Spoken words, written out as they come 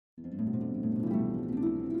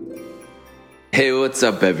Hey, what's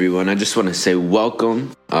up, everyone? I just want to say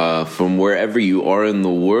welcome from wherever you are in the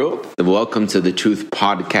world. Welcome to the Truth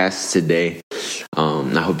Podcast today.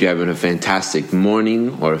 I hope you're having a fantastic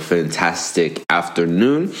morning or a fantastic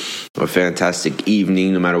afternoon or a fantastic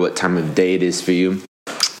evening, no matter what time of day it is for you.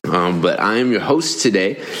 But I am your host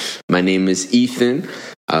today. My name is Ethan.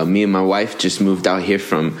 Me and my wife just moved out here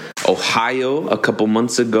from Ohio a couple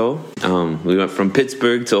months ago. We went from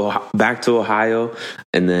Pittsburgh back to Ohio,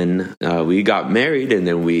 and then we got married, and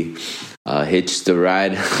then we hitched a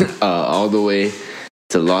ride all the way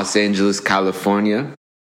to Los Angeles, California.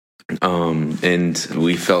 And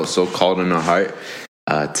we felt so called in our heart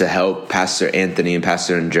to help Pastor Anthony and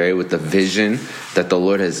Pastor Andre with the vision that the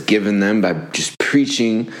Lord has given them by just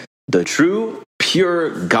preaching the true,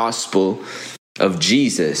 pure gospel of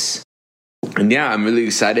Jesus. And yeah, I'm really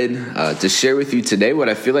excited to share with you today what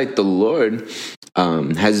I feel like the Lord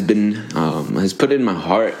has put in my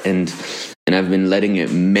heart, and I've been letting it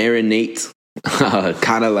marinate,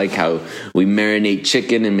 kind of like how we marinate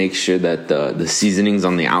chicken and make sure that the seasonings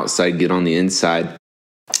on the outside get on the inside.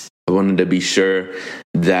 I wanted to be sure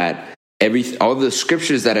that all the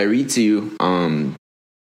scriptures that I read to you,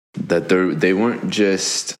 that they weren't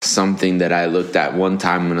just something that I looked at one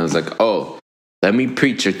time when I was like, oh, let me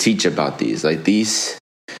preach or teach about these. Like these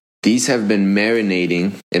have been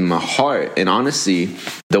marinating in my heart. And honestly,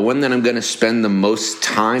 the one that I'm going to spend the most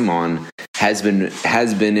time on has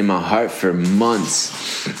been in my heart for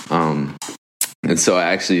months. And so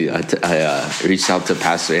I reached out to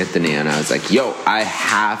Pastor Anthony and I was like, yo, I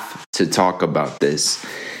have to talk about this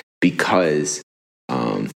because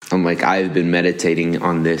I'm like, I've been meditating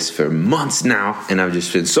on this for months now, and I've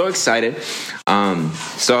just been so excited.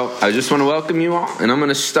 So I just want to welcome you all, and I'm going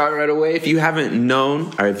to start right away. If you haven't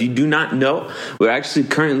known, or if you do not know, we're actually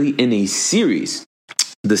currently in a series.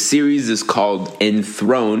 The series is called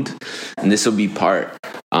Enthroned, and this will be part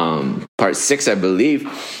 6, I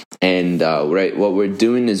believe. And what we're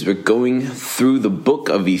doing is we're going through the book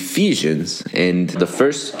of Ephesians, and the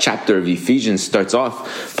first chapter of Ephesians starts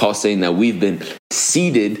off Paul saying that we've been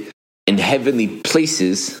seated in heavenly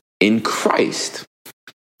places in Christ.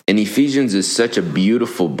 And Ephesians is such a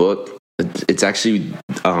beautiful book. It's actually,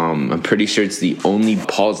 I'm pretty sure it's the only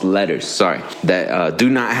Paul's letters, that do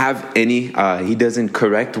not have any, he doesn't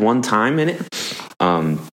correct one time in it.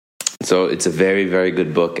 So it's a very, very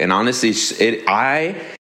good book. And honestly, the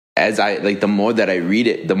more that I read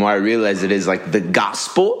it, the more I realize it is like the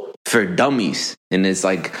gospel for dummies. And it's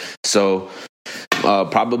like, so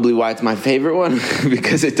probably why it's my favorite one,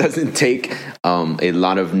 because it doesn't take a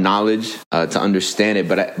lot of knowledge to understand it.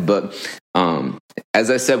 But as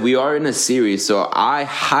I said, we are in a series, so I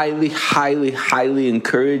highly, highly, highly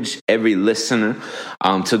encourage every listener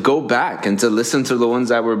to go back and to listen to the ones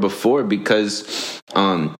that were before, because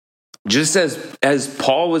just as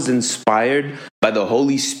Paul was inspired by the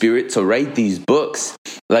Holy Spirit to write these books,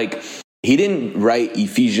 like he didn't write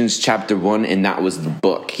Ephesians chapter 1 and that was the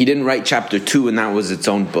book. He didn't write chapter 2 and that was its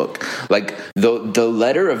own book. Like the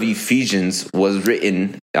letter of Ephesians was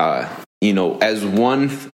written, as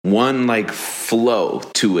one like flow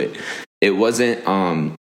to it. It wasn't,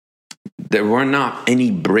 there were not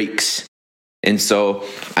any breaks. And so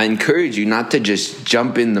I encourage you not to just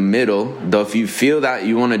jump in the middle, though if you feel that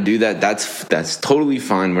you want to do that, that's totally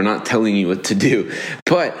fine. We're not telling you what to do.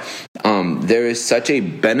 But there is such a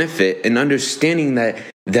benefit in understanding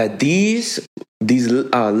that these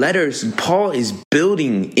letters, Paul is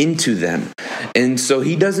building into them. And so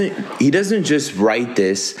he doesn't just write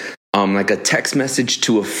this like a text message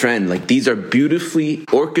to a friend. Like these are beautifully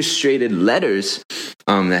orchestrated letters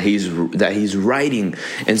that he's writing.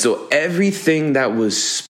 And so everything that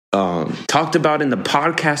was talked about in the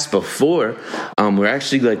podcast before, we're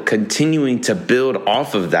actually like continuing to build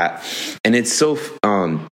off of that. And it's so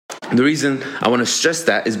the reason I want to stress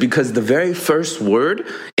that is because the very first word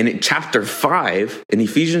in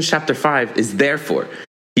Ephesians chapter 5 is therefore.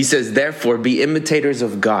 He says, therefore, be imitators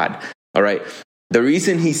of God. All right. The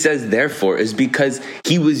reason he says therefore is because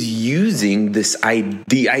he was using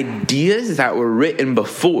the ideas that were written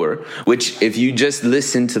before, which if you just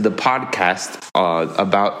listen to the podcast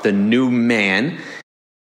about the new man,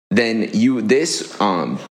 then this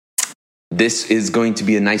is going to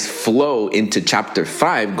be a nice flow into chapter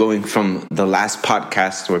 5, going from the last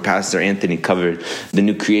podcast where Pastor Anthony covered the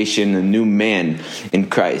new creation, the new man in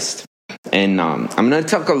Christ. And I'm going to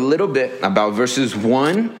talk a little bit about verses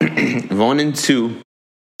 1 and 2,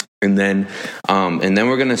 and then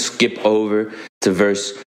we're going to skip over to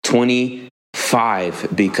verse 24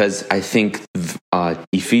 5, because I think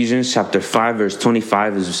Ephesians chapter 5 verse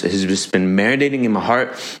 25 has just been marinating in my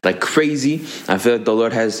heart like crazy. I feel like the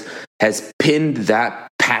Lord has pinned that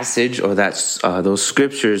passage or those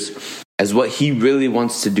scriptures as what he really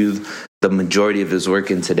wants to do the majority of his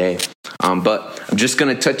work in today. But I'm just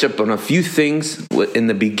going to touch up on a few things in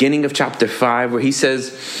the beginning of chapter 5 where he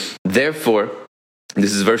says, therefore,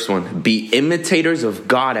 this is verse 1, be imitators of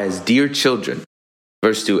God as dear children.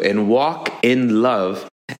 Verse 2, and walk in love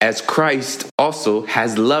as Christ also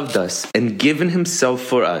has loved us and given himself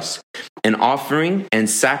for us, an offering and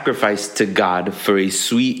sacrifice to God for a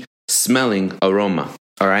sweet smelling aroma.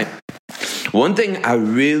 All right. One thing I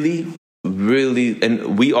really,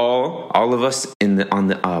 and we all of us on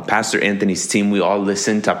the Pastor Anthony's team, we all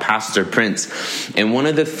listen to Pastor Prince. And one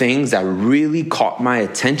of the things that really caught my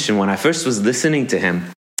attention when I first was listening to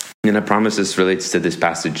him, and I promise this relates to this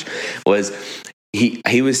passage, was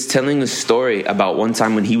he was telling a story about one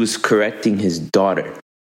time when he was correcting his daughter.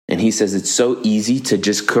 And he says it's so easy to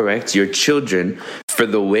just correct your children for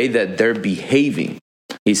the way that they're behaving.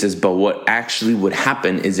 He says, but what actually would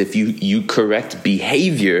happen is if you correct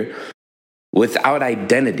behavior without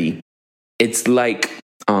identity, it's like,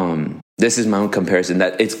 this is my own comparison,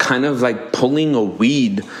 that it's kind of like pulling a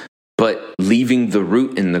weed, but leaving the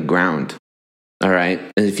root in the ground. All right.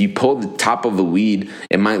 And if you pull the top of the weed,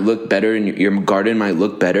 it might look better and your garden might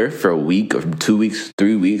look better for a week or 2 weeks,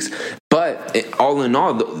 3 weeks. But all in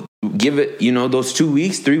all, give it, those 2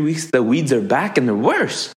 weeks, 3 weeks, the weeds are back and they're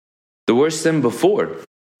worse. They're worse than before.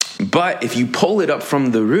 But if you pull it up from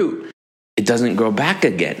the root, it doesn't grow back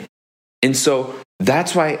again. And so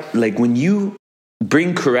that's why, like, when you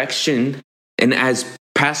bring correction, and as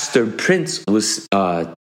Pastor Prince was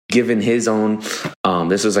given his own,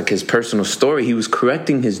 this was like his personal story. He was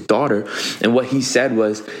correcting his daughter, and what he said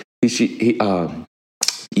was,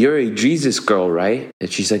 "You're a Jesus girl, right?"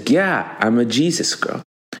 And she's like, "Yeah, I'm a Jesus girl."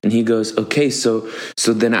 And he goes, "Okay, so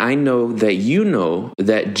then I know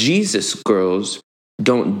that Jesus girls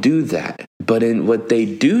don't do that, but in what they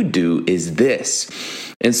do is this."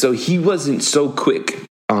 And so he wasn't so quick,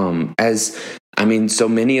 so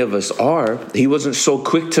many of us are. He wasn't so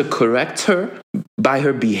quick to correct her by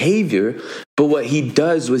her behavior, but what he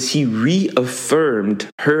does was he reaffirmed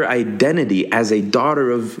her identity as a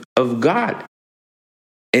daughter of God.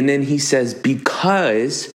 And then he says,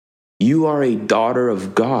 because you are a daughter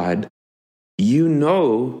of God, you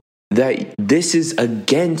know that this is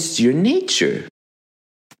against your nature.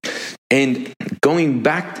 And going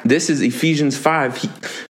back, this is Ephesians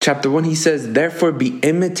 5, chapter 1, he says, therefore be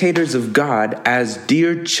imitators of God as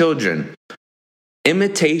dear children.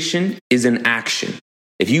 Imitation is an action.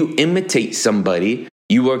 If you imitate somebody,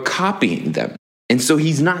 you are copying them. And so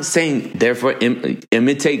he's not saying, therefore,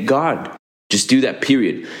 imitate God. Just do that,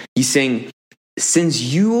 period. He's saying, since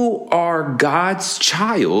you are God's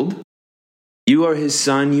child, you are his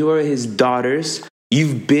son, you are his daughters,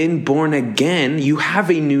 you've been born again, you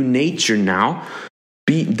have a new nature now,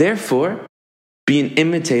 therefore, be an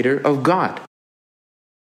imitator of God.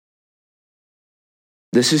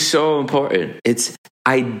 This is so important. It's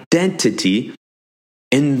identity.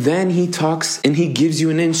 And then he talks and he gives you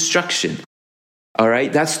an instruction. All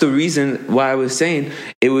right. That's the reason why I was saying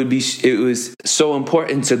it was so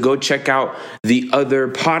important to go check out the other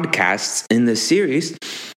podcasts in the series,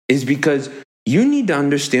 is because you need to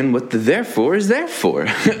understand what the therefore is there for.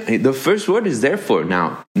 The first word is therefore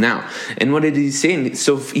now. And what is he saying?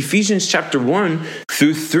 So Ephesians chapter 1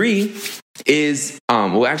 through 3 is,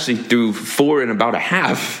 actually through 4 and about a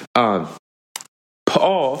half,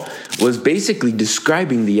 Paul was basically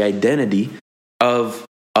describing the identity of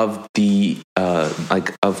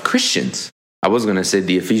Christians. I was going to say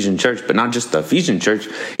the Ephesian church, but not just the Ephesian church.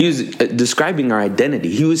 He was describing our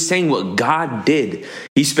identity. He was saying what God did.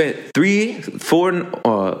 He spent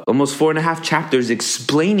almost 4.5 chapters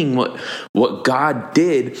explaining what God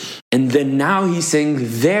did. And then now he's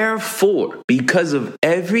saying, therefore, because of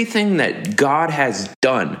everything that God has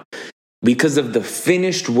done, because of the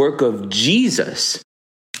finished work of Jesus,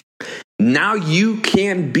 now you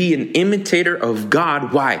can be an imitator of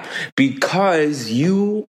God. Why? Because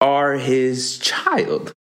you are his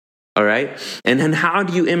child. All right. And then how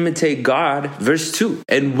do you imitate God? Verse 2,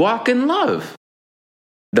 and walk in love.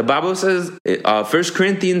 The Bible says, 1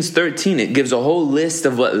 Corinthians 13, it gives a whole list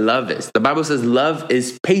of what love is. The Bible says love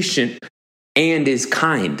is patient and is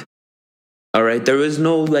kind. All right. There is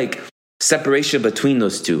no separation between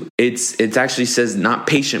those two. It actually says not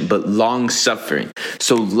patient, but long suffering.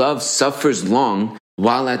 So love suffers long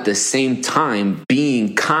while at the same time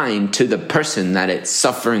being kind to the person that it's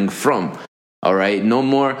suffering from. All right. No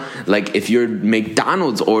more if your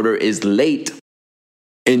McDonald's order is late,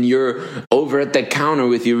 and you're over at the counter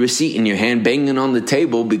with your receipt in your hand, banging on the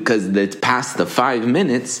table because it's past the 5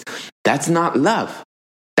 minutes, that's not love.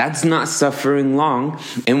 That's not suffering long.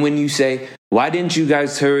 And when you say, why didn't you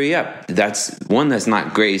guys hurry up? That's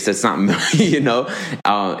not grace. That's not,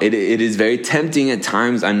 it is very tempting at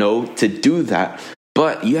times, I know, to do that.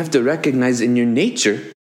 But you have to recognize in your nature,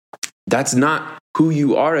 that's not who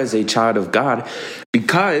you are as a child of God,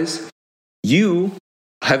 because you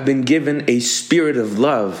have been given a spirit of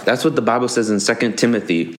love. That's what the Bible says in 2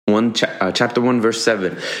 Timothy chapter 1, verse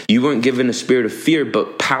 7. You weren't given a spirit of fear,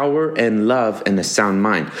 but power and love and a sound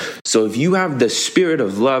mind. So if you have the spirit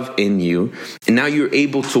of love in you, and now you're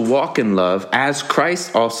able to walk in love as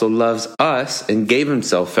Christ also loves us and gave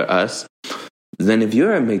himself for us, then if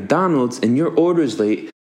you're at McDonald's and your order's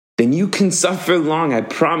late, then you can suffer long, I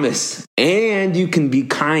promise. And you can be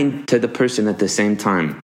kind to the person at the same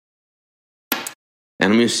time.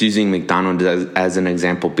 And I'm just using McDonald's as an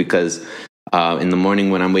example because in the morning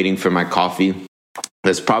when I'm waiting for my coffee,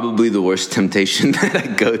 that's probably the worst temptation that I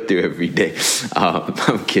go through every day.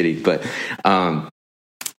 I'm kidding. But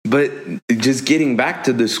just getting back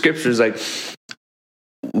to the scriptures, like,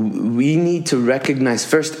 we need to recognize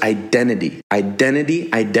first identity.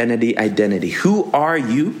 Who are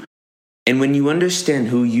you? And when you understand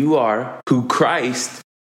who you are, who Christ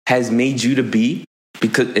has made you to be,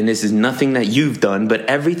 and this is nothing that you've done, but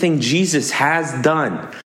everything Jesus has done.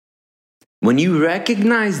 When you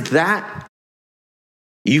recognize that,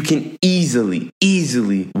 you can easily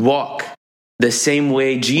walk the same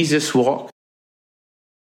way Jesus walked.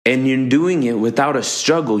 And you're doing it without a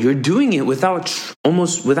struggle. You're doing it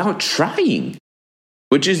almost without trying.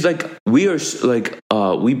 Which is like,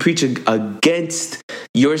 we preach against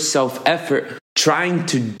your self-effort, trying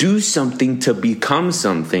to do something to become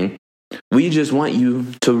something. We just want you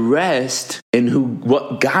to rest in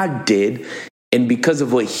what God did, and because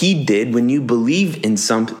of what he did, when you believe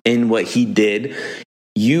in what he did,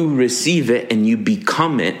 you receive it and you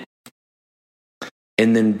become it.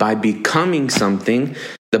 And then by becoming something,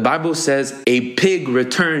 the Bible says a pig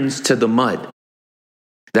returns to the mud.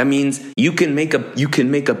 That means you can make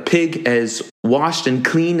a pig as washed and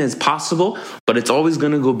clean as possible, but it's always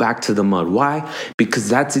going to go back to the mud. Why? Because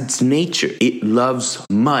that's its nature. It loves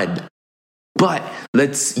mud. But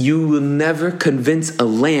you will never convince a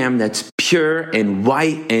lamb that's pure and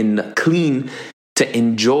white and clean to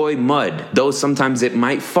enjoy mud. Though sometimes it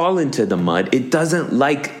might fall into the mud, it doesn't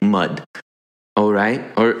like mud. All right?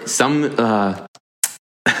 Or some,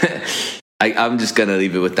 I'm just going to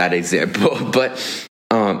leave it with that example. But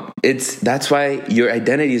that's why your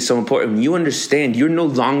identity is so important. When you understand you're no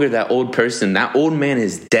longer that old person. That old man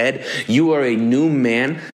is dead. You are a new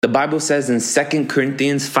man. The Bible says in 2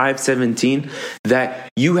 Corinthians 5:17 that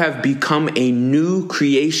you have become a new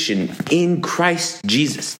creation in Christ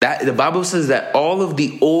Jesus. That the Bible says that all of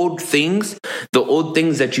the old things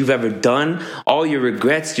that you've ever done, all your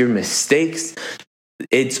regrets, your mistakes,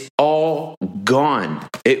 it's all gone.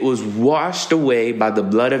 It was washed away by the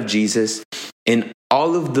blood of Jesus, and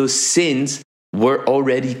all of those sins were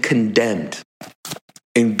already condemned.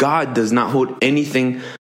 And God does not hold anything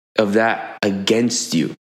of that against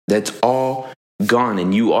you. That's all gone,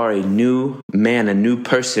 and you are a new man, a new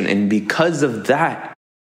person. And because of that,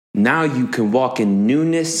 now you can walk in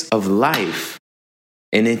newness of life,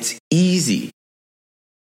 and it's easy.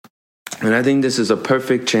 And I think this is a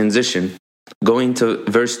perfect transition going to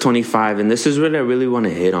verse 25, and this is what I really want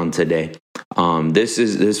to hit on today.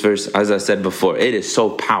 This verse, as I said before, it is so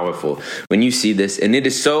powerful when you see this, and you're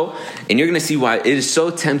going to see why it is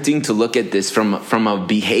so tempting to look at this from a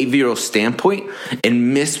behavioral standpoint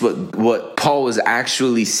and miss what Paul was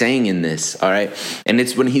actually saying in this. All right, and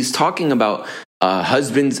it's when he's talking about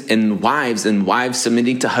husbands and wives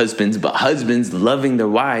submitting to husbands, but husbands loving their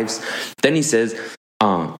wives. Then he says,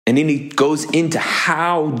 and then he goes into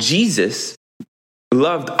how Jesus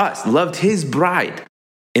loved us, loved his bride.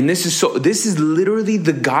 And this is literally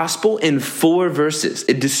the gospel in 4 verses.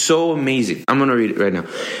 It is so amazing. I'm going to read it right now.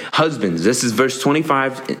 Husbands, this is verse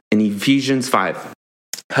 25 in Ephesians 5.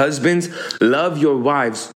 Husbands, love your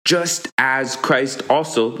wives just as Christ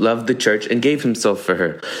also loved the church and gave himself for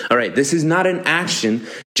her. All right, this is not an action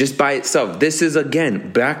just by itself. This is,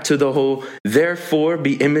 again, back to the whole, therefore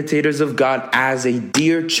be imitators of God as a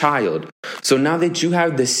dear child. So now that you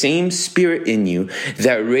have the same spirit in you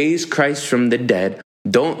that raised Christ from the dead,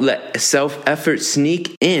 don't let self-effort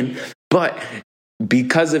sneak in, but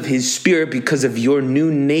because of his spirit, because of your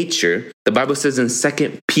new nature, the Bible says in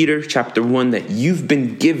 2 Peter chapter 1 that you've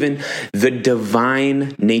been given the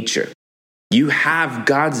divine nature. You have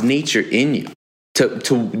God's nature in you.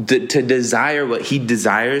 to desire what he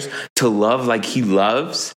desires, to love like he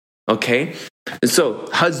loves. Okay? And so,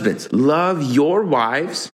 husbands, love your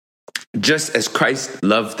wives just as Christ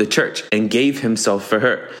loved the church and gave himself for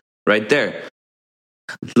her. Right there.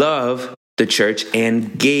 Love the church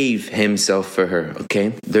and gave himself for her.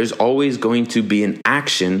 Okay? There's always going to be an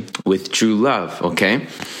action with true love. Okay?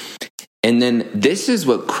 And then this is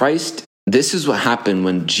what happened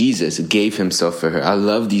when Jesus gave himself for her. I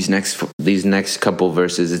love these next couple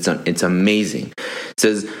verses. It's amazing. It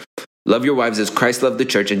says, love your wives as Christ loved the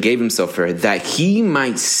church and gave himself for her, that he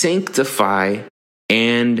might sanctify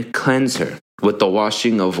and cleanse her with the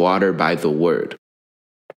washing of water by the word,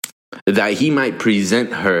 that he might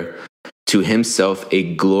present her to himself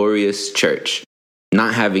a glorious church,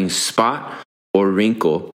 not having spot or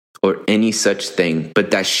wrinkle or any such thing,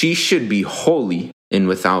 but that she should be holy and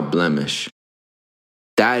without blemish.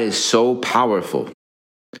 That is so powerful.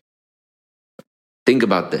 Think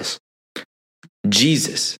about this.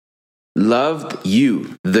 Jesus loved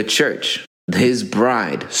you, the church, his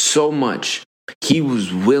bride, so much. He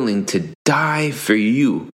was willing to die for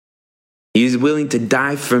you. He's willing to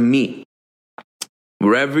die for me.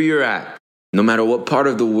 Wherever you're at, no matter what part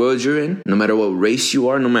of the world you're in, no matter what race you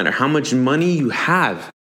are, no matter how much money you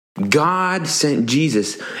have, God sent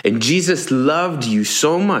Jesus, and Jesus loved you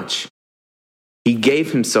so much. He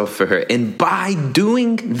gave himself for her. And by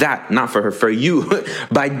doing that, not for her, for you,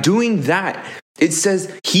 by doing that, it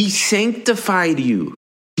says he sanctified you.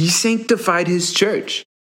 He sanctified his church.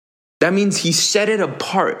 That means he set it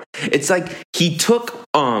apart. It's like he took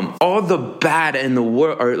all the bad in the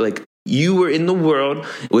world, or like you were in the world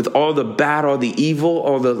with all the bad, all the evil,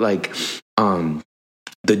 all the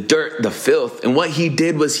the dirt, the filth. And what he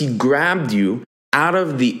did was he grabbed you out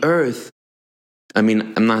of the earth. I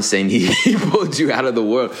mean, I'm not saying he pulled you out of the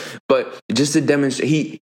world, but just to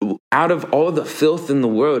demonstrate, out of all the filth in the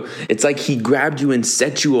world, it's like he grabbed you and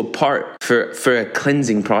set you apart for a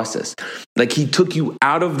cleansing process. Like he took you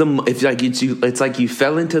out of it's like you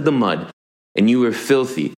fell into the mud and you were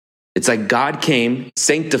filthy. It's like God came,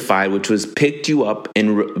 sanctified, which was picked you up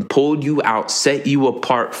and pulled you out, set you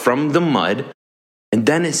apart from the mud. And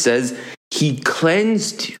then it says he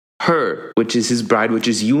cleansed her, which is his bride, which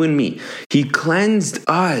is you and me. He cleansed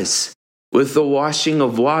us with the washing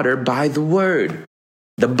of water by the word.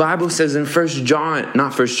 The Bible says in John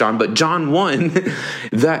 1,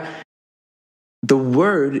 that the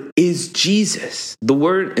word is Jesus. The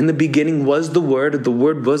word in the beginning was the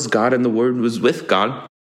word was God, and the word was with God.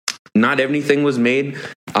 Not everything was made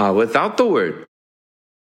without the word.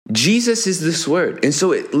 Jesus is this word. And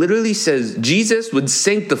so it literally says Jesus would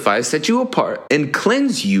sanctify, set you apart, and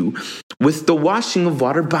cleanse you with the washing of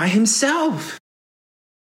water by himself.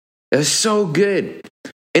 That's so good.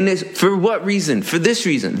 And it's for what reason? For this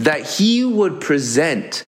reason, that he would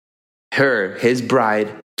present her, his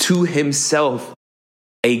bride, to himself,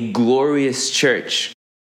 a glorious church.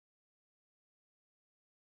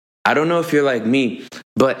 I don't know if you're like me,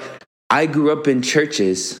 but I grew up in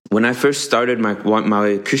churches. When I first started my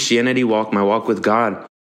Christianity walk, my walk with God,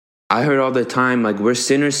 I heard all the time, like, we're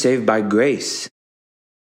sinners saved by grace.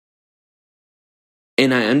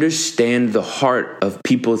 And I understand the heart of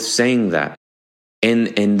people saying that.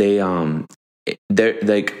 And they're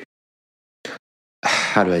like,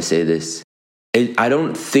 how do I say this? I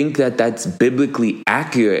don't think that that's biblically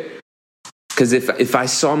accurate. Because if I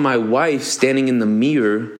saw my wife standing in the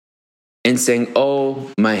mirror and saying,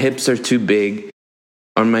 oh, my hips are too big,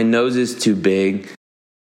 or my nose is too big,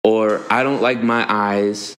 or I don't like my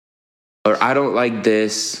eyes, or I don't like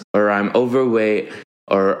this, or I'm overweight,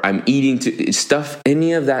 or I'm eating too stuff,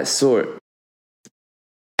 any of that sort.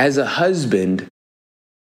 As a husband,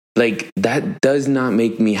 like, that does not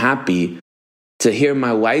make me happy to hear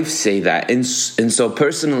my wife say that. And so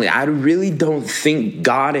personally, I really don't think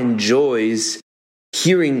God enjoys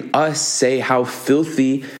hearing us say how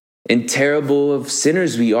filthy and terrible of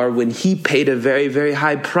sinners we are, when he paid a very, very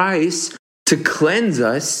high price to cleanse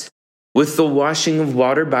us with the washing of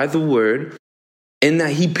water by the word, and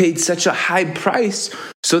that he paid such a high price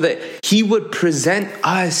so that he would present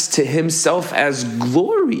us to himself as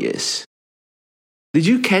glorious. Did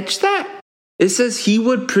you catch that? It says he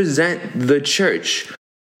would present the church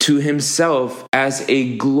to himself as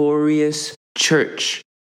a glorious church.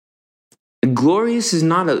 Glorious is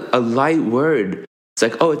not a light word. It's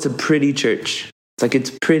like, oh, it's a pretty church. It's like,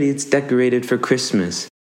 it's pretty, it's decorated for Christmas.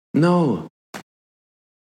 No.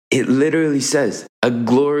 It literally says a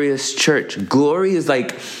glorious church. Glory is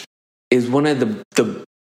one of the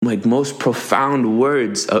most profound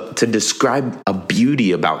words to describe a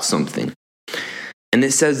beauty about something. And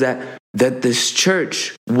it says that this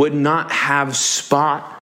church would not have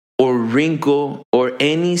spot or wrinkle or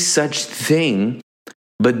any such thing,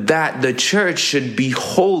 but that the church should be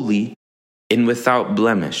holy and without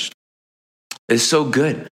blemish. It's so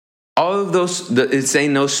good. All of those, it's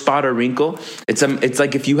saying no spot or wrinkle. It's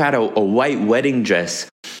like if you had a white wedding dress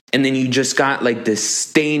and then you just got like this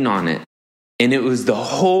stain on it, and it was the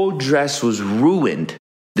whole dress was ruined.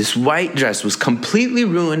 This white dress was completely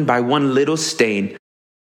ruined by one little stain.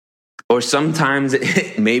 Or sometimes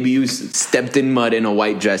maybe you stepped in mud in a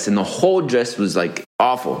white dress and the whole dress was like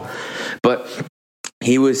awful. But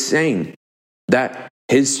he was saying that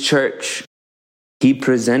his church, he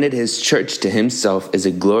presented his church to himself as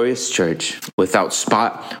a glorious church without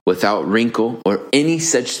spot, without wrinkle, or any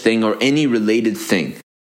such thing or any related thing,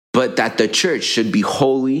 but that the church should be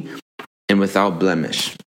holy and without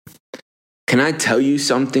blemish. Can I tell you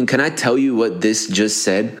something? Can I tell you what this just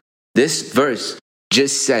said? This verse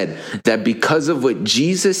just said that because of what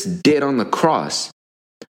Jesus did on the cross,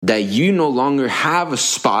 that you no longer have a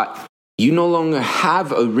spot, you no longer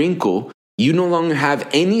have a wrinkle, you no longer have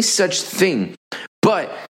any such thing, but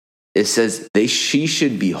it says she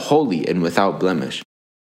should be holy and without blemish.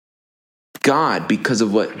 God, because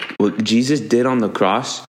of what Jesus did on the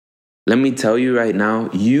cross, let me tell you right now,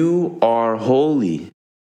 you are holy.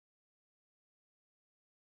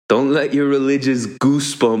 Don't let your religious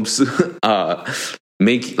goosebumps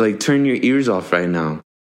turn your ears off right now.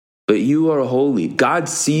 But you are holy. God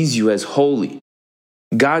sees you as holy.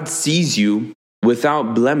 God sees you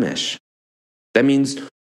without blemish. That means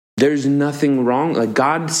there's nothing wrong. Like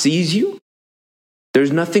God sees you.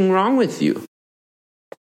 There's nothing wrong with you.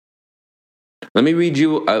 Let me read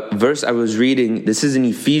you a verse I was reading. This is in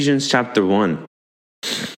Ephesians chapter 1. I'm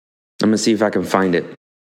going to see if I can find it.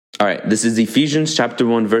 All right, this is Ephesians chapter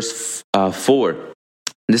 1, verse 4.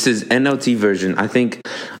 This is NLT version. I think,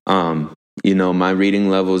 my reading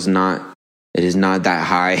level is not that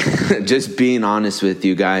high. Just being honest with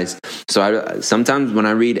you guys. So sometimes when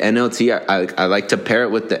I read NLT, I like to pair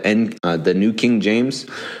it with the New King James,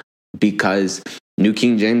 because New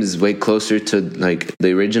King James is way closer to like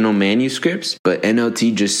the original manuscripts, but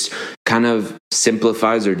NLT just kind of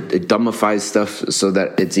simplifies or it dumbifies stuff so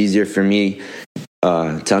that it's easier for me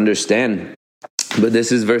to understand. But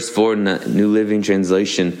this is verse 4 in the New Living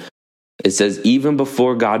Translation. It says, even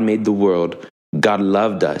before God made the world, God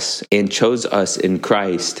loved us and chose us in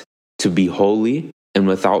Christ to be holy and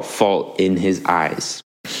without fault in his eyes.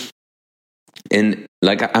 And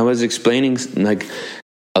like I was explaining, like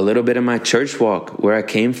a little bit of my church walk, where I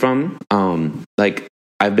came from,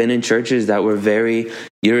 I've been in churches that were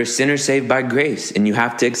you're a sinner saved by grace and you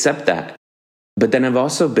have to accept that. But then I've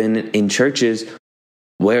also been in churches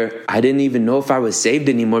where I didn't even know if I was saved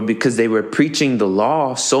anymore because they were preaching the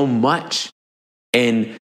law so much.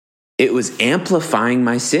 And it was amplifying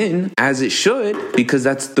my sin, as it should, because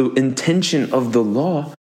that's the intention of the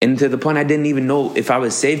law. And to the point I didn't even know if I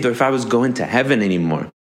was saved or if I was going to heaven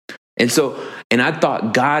anymore. And I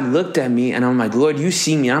thought God looked at me and I'm like, Lord, you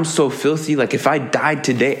see me. I'm so filthy. Like if I died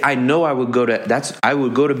today, I know I would go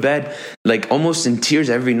to bed like almost in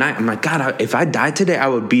tears every night. I'm like, God, if I died today, I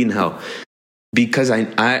would be in hell. Because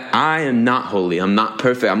I am not holy. I'm not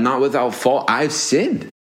perfect. I'm not without fault. I've sinned.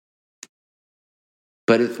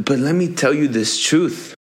 But let me tell you this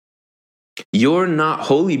truth. You're not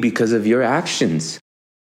holy because of your actions.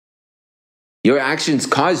 Your actions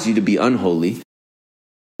caused you to be unholy.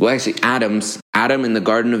 Well, actually, Adam in the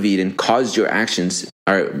Garden of Eden caused your actions,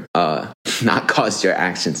 or not caused your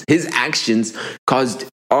actions. His actions caused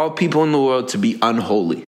all people in the world to be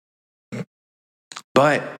unholy.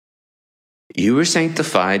 But you were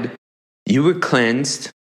sanctified, you were cleansed,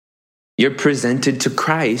 you're presented to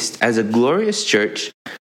Christ as a glorious church,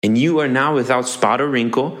 and you are now without spot or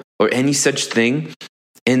wrinkle or any such thing.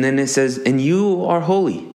 And then it says, and you are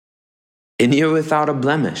holy, and you're without a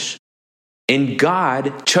blemish. And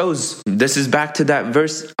God chose, this is back to that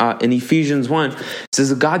verse in Ephesians 1, it says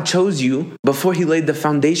that God chose you before he laid the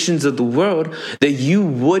foundations of the world that you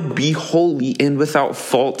would be holy and without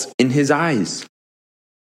fault in his eyes.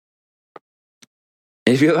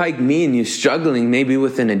 If you're like me and you're struggling maybe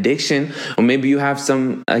with an addiction, or maybe you have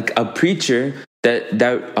a preacher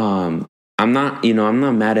that I'm not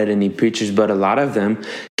mad at any preachers, but a lot of them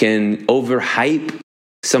can overhype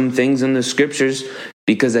some things in the scriptures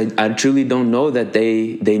because I truly don't know that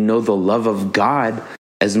they know the love of God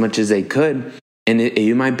as much as they could. And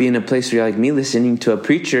you might be in a place where you're like me, listening to a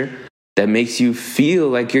preacher that makes you feel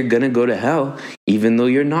like you're going to go to hell, even though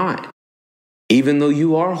you're not, even though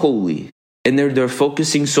you are holy. And they're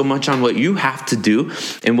focusing so much on what you have to do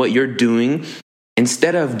and what you're doing.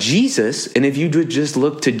 instead of Jesus, and if you would just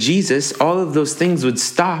look to Jesus, all of those things would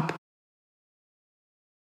stop.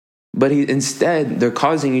 But instead, they're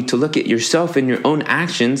causing you to look at yourself and your own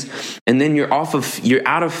actions, and then you're out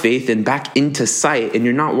of faith and back into sight, and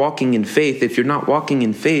you're not walking in faith. If you're not walking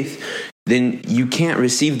in faith, then you can't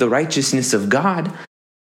receive the righteousness of God,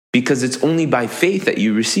 because it's only by faith that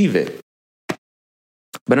you receive it.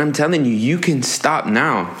 But I'm telling you, you can stop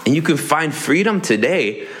now, and you can find freedom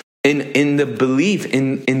today in the belief,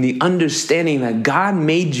 in the understanding that God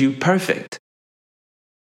made you perfect.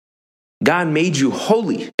 God made you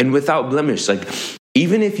holy and without blemish. Like,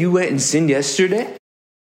 even if you went and sinned yesterday,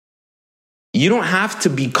 you don't have to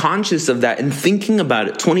be conscious of that and thinking about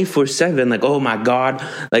it 24/7. Like, oh my God,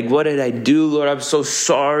 like, what did I do, Lord? I'm so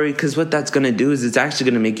sorry. Because what that's going to do is it's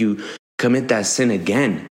actually going to make you commit that sin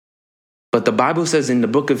again. But the Bible says in the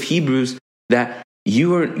book of Hebrews that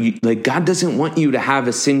God doesn't want you to have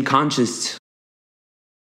a sin conscience.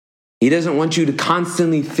 He doesn't want you to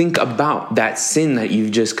constantly think about that sin that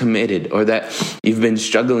you've just committed or that you've been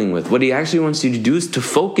struggling with. What he actually wants you to do is to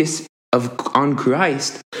focus on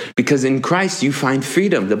Christ, because in Christ you find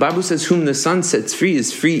freedom. The Bible says, whom the Son sets free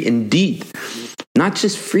is free indeed. Not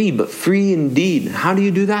just free, but free indeed. How do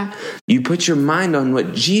you do that? You put your mind on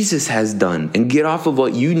what Jesus has done and get off of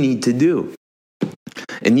what you need to do.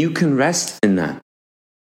 And you can rest in that.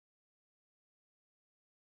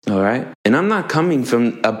 All right. And I'm not coming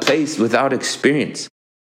from a place without experience.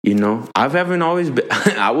 I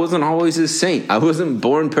wasn't always a saint. I wasn't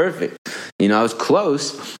born perfect. I was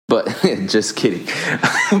close, but just kidding.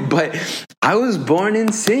 But I was born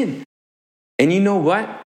in sin. And you know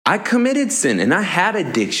what? I committed sin and I had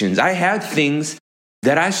addictions. I had things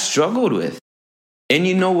that I struggled with. And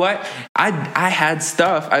you know what? I had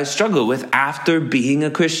stuff I struggled with after being a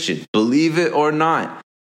Christian. Believe it or not.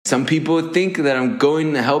 Some people think that I'm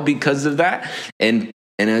going to hell because of that. And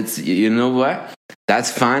it's, you know what?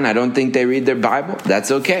 That's fine. I don't think they read their Bible. That's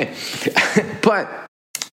okay. But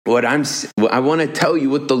I want to tell you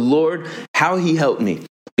what the Lord, how he helped me.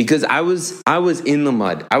 Because I was in the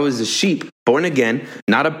mud. I was a sheep, born again,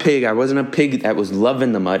 not a pig. I wasn't a pig that was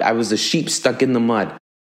loving the mud. I was a sheep stuck in the mud.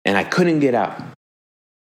 And I couldn't get out.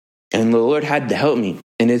 And the Lord had to help me.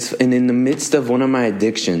 And in the midst of one of my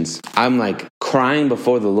addictions, I'm like crying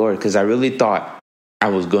before the Lord because I really thought I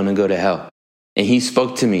was going to go to hell. And he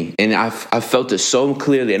spoke to me and I felt it so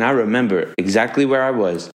clearly. And I remember exactly where I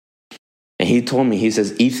was. And he told me, he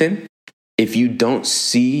says, Ethan, if you don't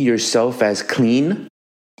see yourself as clean,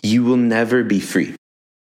 you will never be free.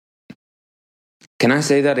 Can I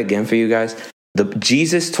say that again for you guys?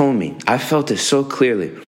 Jesus told me, I felt it so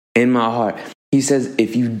clearly in my heart. He says,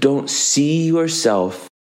 if you don't see yourself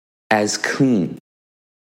as clean,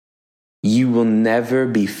 you will never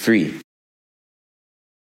be free.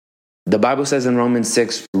 The Bible says in Romans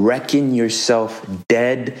 6, reckon yourself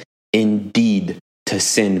dead indeed to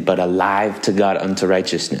sin, but alive to God unto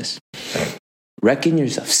righteousness. Reckon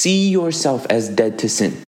yourself. See yourself as dead to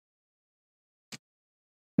sin.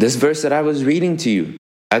 This verse that I was reading to you,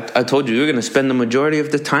 I told you we're going to spend the majority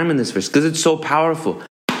of the time in this verse because it's so powerful.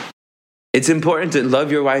 It's important to love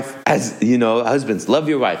your wife as, husbands, love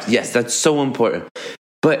your wives. Yes, that's so important.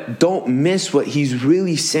 But don't miss what he's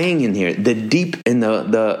really saying in here. The deep and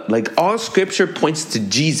the all scripture points to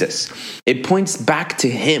Jesus. It points back to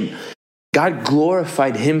him. God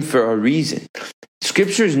glorified him for a reason.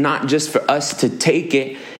 Scripture is not just for us to take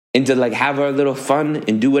it and to have our little fun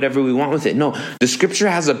and do whatever we want with it. No, the scripture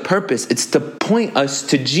has a purpose. It's to point us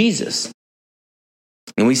to Jesus.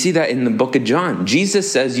 And we see that in the book of John.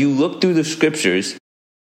 Jesus says you look through the scriptures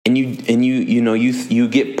and you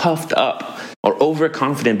get puffed up or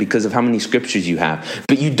overconfident because of how many scriptures you have.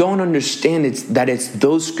 But you don't understand that it's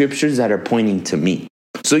those scriptures that are pointing to me.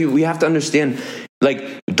 So we have to understand,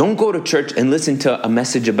 don't go to church and listen to a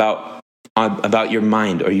message about your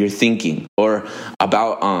mind or your thinking or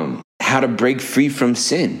about how to break free from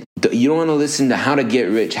sin. You don't want to listen to how to get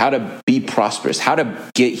rich, how to be prosperous, how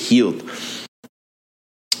to get healed.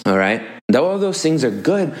 All right. All those things are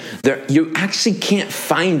good. You actually can't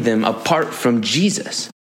find them apart from Jesus.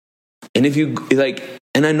 And if you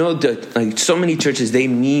and I know that so many churches, they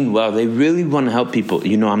mean well, they really want to help people.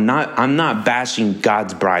 I'm not bashing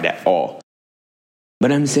God's bride at all,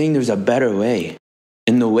 but I'm saying there's a better way.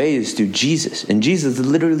 And the way is through Jesus. And Jesus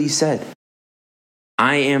literally said,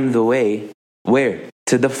 I am the way, where?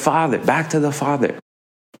 To the Father, back to the Father.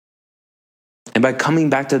 And by coming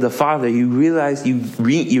back to the Father, you realize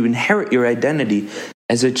you inherit your identity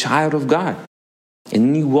as a child of God.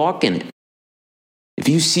 And you walk in it. If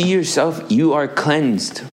you see yourself, you are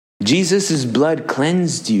cleansed. Jesus' blood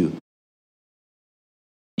cleansed you.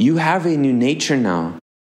 You have a new nature now.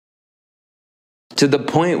 To the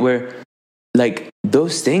point where, like,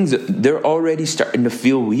 those things, they're already starting to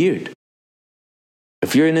feel weird.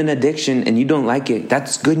 If you're in an addiction and you don't like it,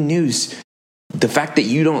 that's good news. The fact that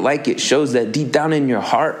you don't like it shows that deep down in your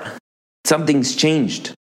heart, something's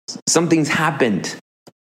changed. Something's happened.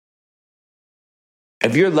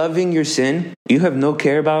 If you're loving your sin, you have no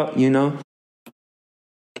care about, I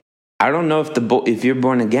don't know if you're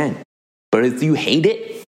born again, but if you hate it,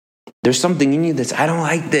 there's something in you that's, I don't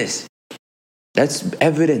like this. That's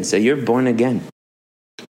evidence that you're born again.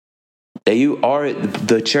 That you are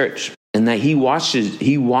the church and that he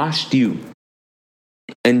washed you.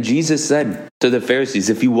 And Jesus said to the Pharisees,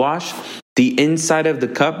 if you wash the inside of the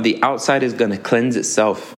cup, the outside is going to cleanse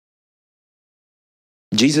itself.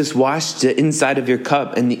 Jesus washed the inside of your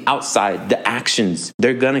cup and the outside, the actions,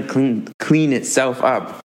 they're going to clean itself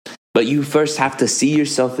up. But you first have to see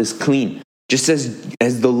yourself as clean. Just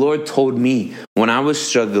as the Lord told me when I was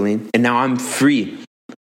struggling and now I'm free.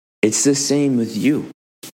 It's the same with you.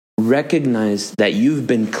 Recognize that you've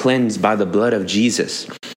been cleansed by the blood of Jesus.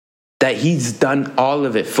 That he's done all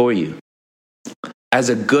of it for you. As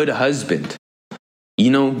a good husband.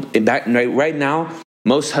 Right now,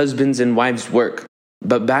 most husbands and wives work.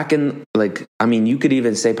 But back in, you could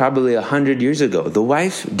even say probably 100 years ago, the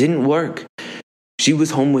wife didn't work. She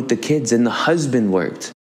was home with the kids and the husband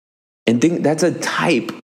worked. And that's a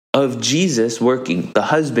type of Jesus working, the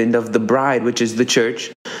husband of the bride, which is the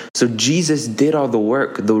church. So Jesus did all the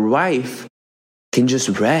work. The wife can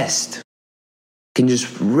just rest. Can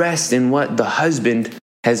just rest in what the husband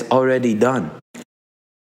has already done.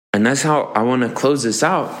 And that's how I want to close this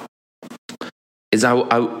out. Is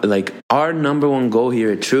our number one goal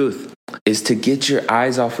here at Truth is to get your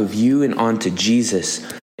eyes off of you and onto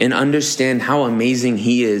Jesus and understand how amazing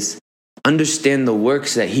he is. Understand the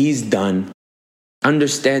works that he's done.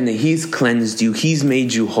 Understand that he's cleansed you. He's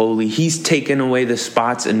made you holy. He's taken away the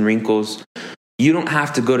spots and wrinkles. You don't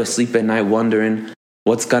have to go to sleep at night wondering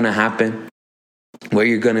what's going to happen, where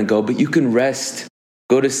you're going to go, but you can rest.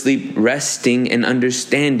 Go to sleep resting and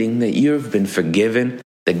understanding that you've been forgiven,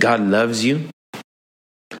 that God loves you,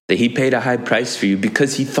 that he paid a high price for you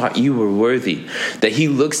because he thought you were worthy, that he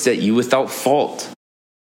looks at you without fault.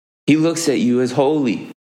 He looks at you as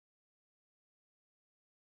holy.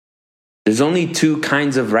 There's only two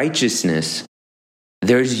kinds of righteousness.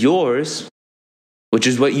 There's yours, which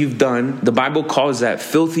is what you've done. The Bible calls that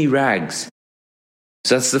filthy rags.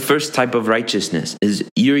 So that's the first type of righteousness, is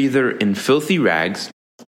you're either in filthy rags,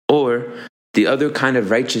 or the other kind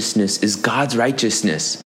of righteousness is God's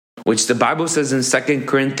righteousness, which the Bible says in 2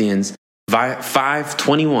 Corinthians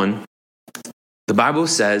 5:21. The Bible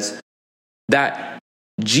says that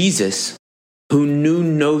Jesus, who knew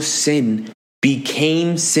no sin,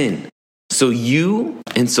 became sin. So you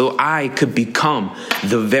and so I could become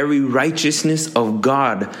the very righteousness of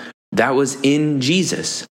God that was in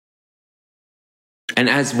Jesus. And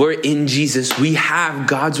as we're in Jesus, we have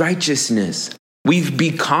God's righteousness. We've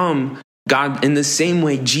become God in the same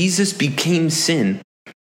way Jesus became sin,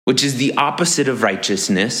 which is the opposite of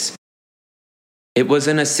righteousness. It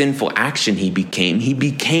wasn't a sinful action he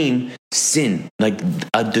became sin, like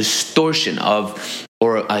a distortion of,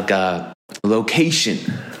 or like a location.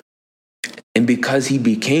 And because he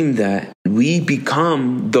became that, we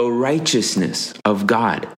become the righteousness of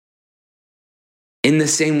God. In the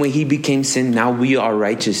same way he became sin, now we are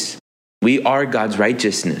righteous. We are God's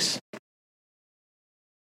righteousness.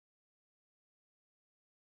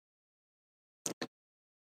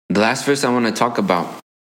 The last verse I want to talk about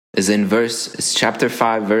is it's chapter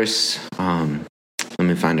 5, verse, let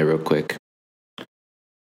me find it real quick.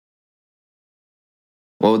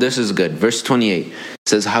 Well, this is good. Verse 28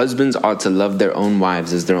 says, husbands ought to love their own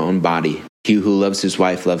wives as their own body. He who loves his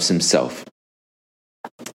wife loves himself.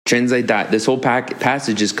 Translate that. This whole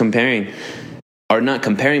passage is comparing, or not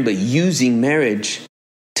comparing, but using marriage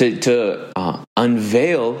to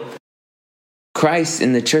unveil Christ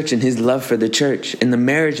in the church and his love for the church, and the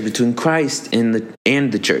marriage between Christ and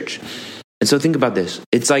the church. And so think about this.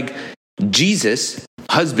 It's like Jesus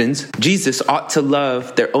ought to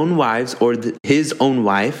love their own wives, or his own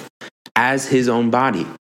wife, as his own body.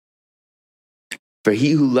 For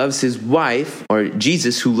he who loves his wife, or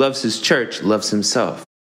Jesus who loves his church, loves himself.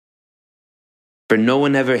 For no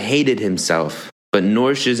one ever hated himself, but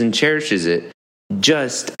nourishes and cherishes it,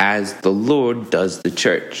 just as the Lord does the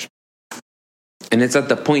church. And it's at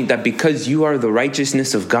the point that because you are the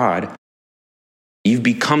righteousness of God, you've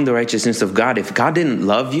become the righteousness of God. If God didn't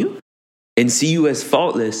love you and see you as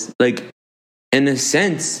faultless, in a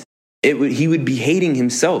sense, he would be hating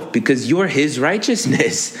himself, because you're his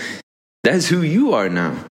righteousness. That's who you are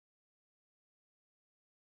now.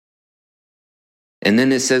 And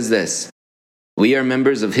then it says this: we are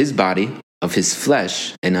members of his body, of his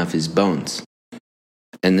flesh, and of his bones.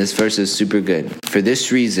 And this verse is super good. For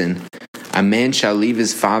this reason, a man shall leave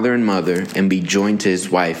his father and mother and be joined to his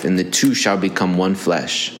wife, and the two shall become one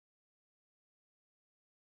flesh.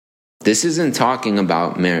 This isn't talking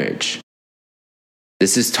about marriage.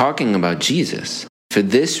 This is talking about Jesus. For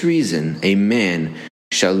this reason, a man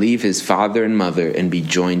shall leave his father and mother and be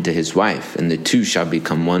joined to his wife, and the two shall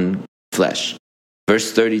become one flesh.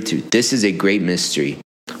 Verse 32, this is a great mystery,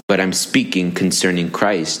 but I'm speaking concerning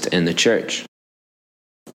Christ and the church.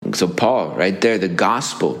 So Paul, right there, the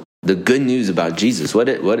gospel, the good news about Jesus. What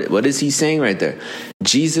is he saying right there?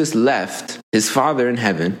 Jesus left his Father in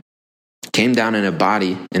heaven, came down in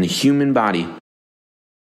a human body,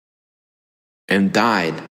 and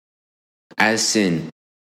died as sin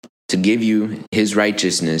to give you his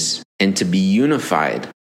righteousness and to be unified,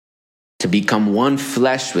 to become one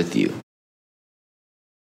flesh with you.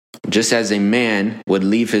 Just as a man would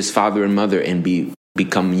leave his father and mother and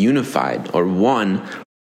become unified or one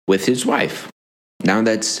with his wife. Now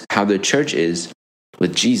that's how the church is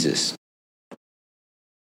with Jesus.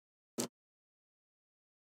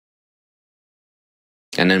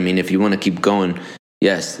 And I mean, if you want to keep going,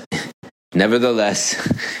 yes,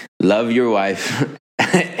 nevertheless, love your wife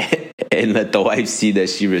and let the wife see that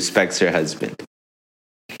she respects her husband.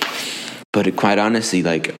 But quite honestly,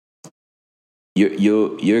 like,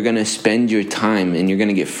 you're going to spend your time and you're going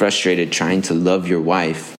to get frustrated trying to love your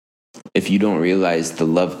wife if you don't realize the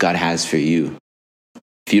love God has for you.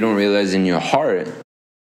 If you don't realize in your heart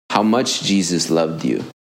how much Jesus loved you,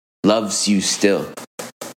 loves you still.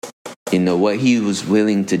 You know, what he was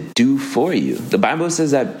willing to do for you. The Bible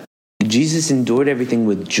says that Jesus endured everything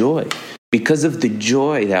with joy. Because of the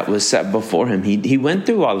joy that was set before him, he went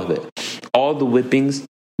through all of it. All the whippings,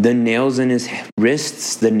 the nails in his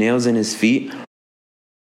wrists, the nails in his feet,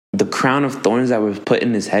 the crown of thorns that was put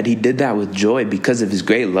in his head. He did that with joy because of his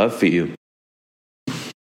great love for you.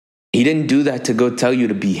 He didn't do that to go tell you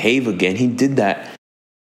to behave again. He did that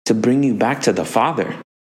to bring you back to the Father.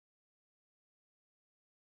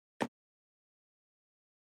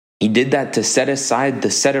 He did that to set aside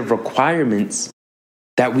the set of requirements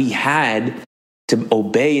that we had to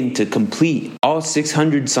obey and to complete, all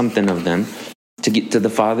 600 something of them, to get to the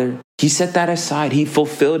Father. He set that aside. He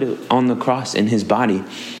fulfilled it on the cross in his body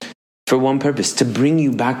for one purpose, to bring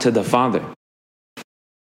you back to the Father.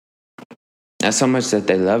 That's how much that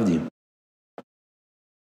they loved you.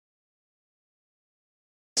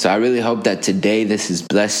 So I really hope that today this has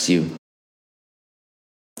blessed you.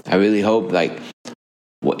 I really hope, like,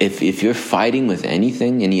 if you're fighting with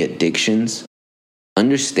anything, any addictions,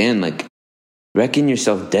 understand, like, reckon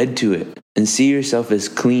yourself dead to it and see yourself as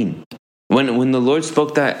clean. When the Lord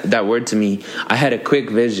spoke that word to me, I had a quick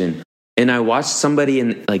vision, and I watched somebody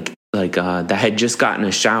in that had just gotten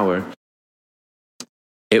a shower.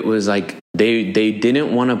 It was like they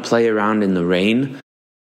didn't want to play around in the rain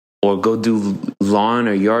or go do lawn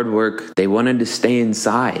or yard work. They wanted to stay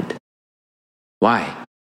inside. Why?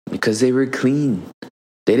 Because they were clean.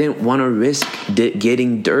 They didn't want to risk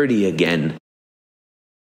getting dirty again.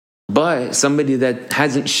 But somebody that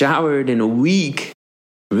hasn't showered in a week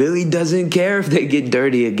really doesn't care if they get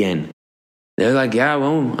dirty again. They're like, yeah,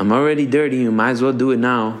 well, I'm already dirty. You might as well do it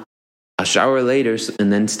now. I'll shower later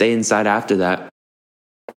and then stay inside after that.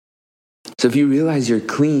 So if you realize you're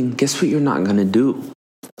clean, guess what you're not going to do?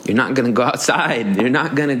 You're not going to go outside. You're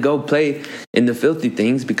not going to go play in the filthy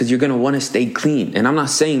things because you're going to want to stay clean. And I'm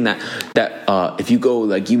not saying that if you go,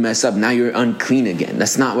 like, you mess up, now you're unclean again.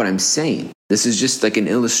 That's not what I'm saying. This is just like an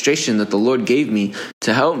illustration that the Lord gave me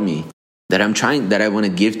to help me, that I want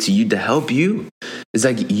to give to you to help you. It's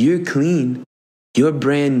like, you're clean. You're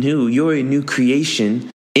brand new. You're a new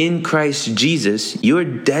creation in Christ Jesus. You're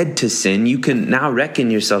dead to sin. You can now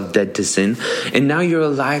reckon yourself dead to sin. And now you're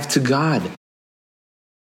alive to God.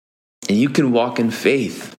 And you can walk in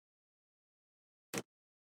faith.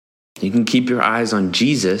 You can keep your eyes on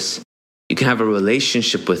Jesus. You can have a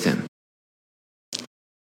relationship with him.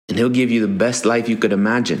 And he'll give you the best life you could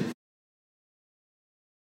imagine.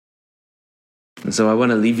 And so I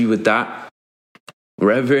want to leave you with that.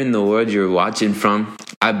 Wherever in the world you're watching from,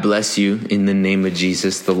 I bless you in the name of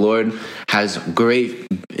Jesus. The Lord has great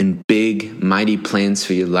and big, mighty plans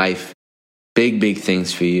for your life. Big, big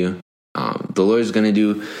things for you. The Lord is going to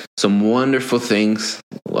do some wonderful things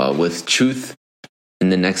with truth in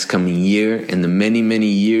the next coming year and the many, many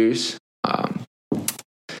years.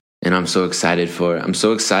 And I'm so excited for it. I'm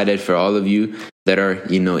so excited for all of you that are,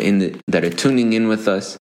 that are tuning in with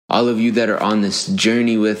us. All of you that are on this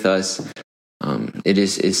journey with us. It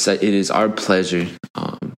is our pleasure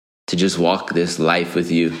to just walk this life with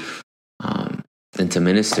you, and to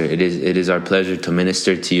minister. It is our pleasure to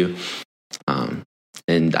minister to you.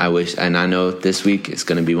 And I know this week is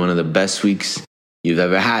going to be one of the best weeks you've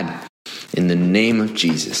ever had. In the name of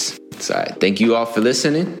Jesus. So thank you all for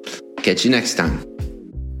listening. Catch you next time.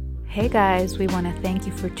 Hey guys, we want to thank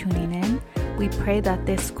you for tuning in. We pray that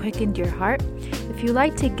this quickened your heart. If you'd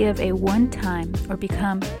like to give a one-time or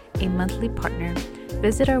become a monthly partner,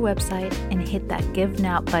 visit our website and hit that Give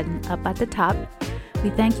Now button up at the top. We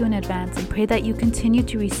thank you in advance and pray that you continue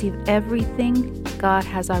to receive everything God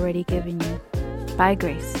has already given you by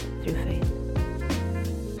grace through faith.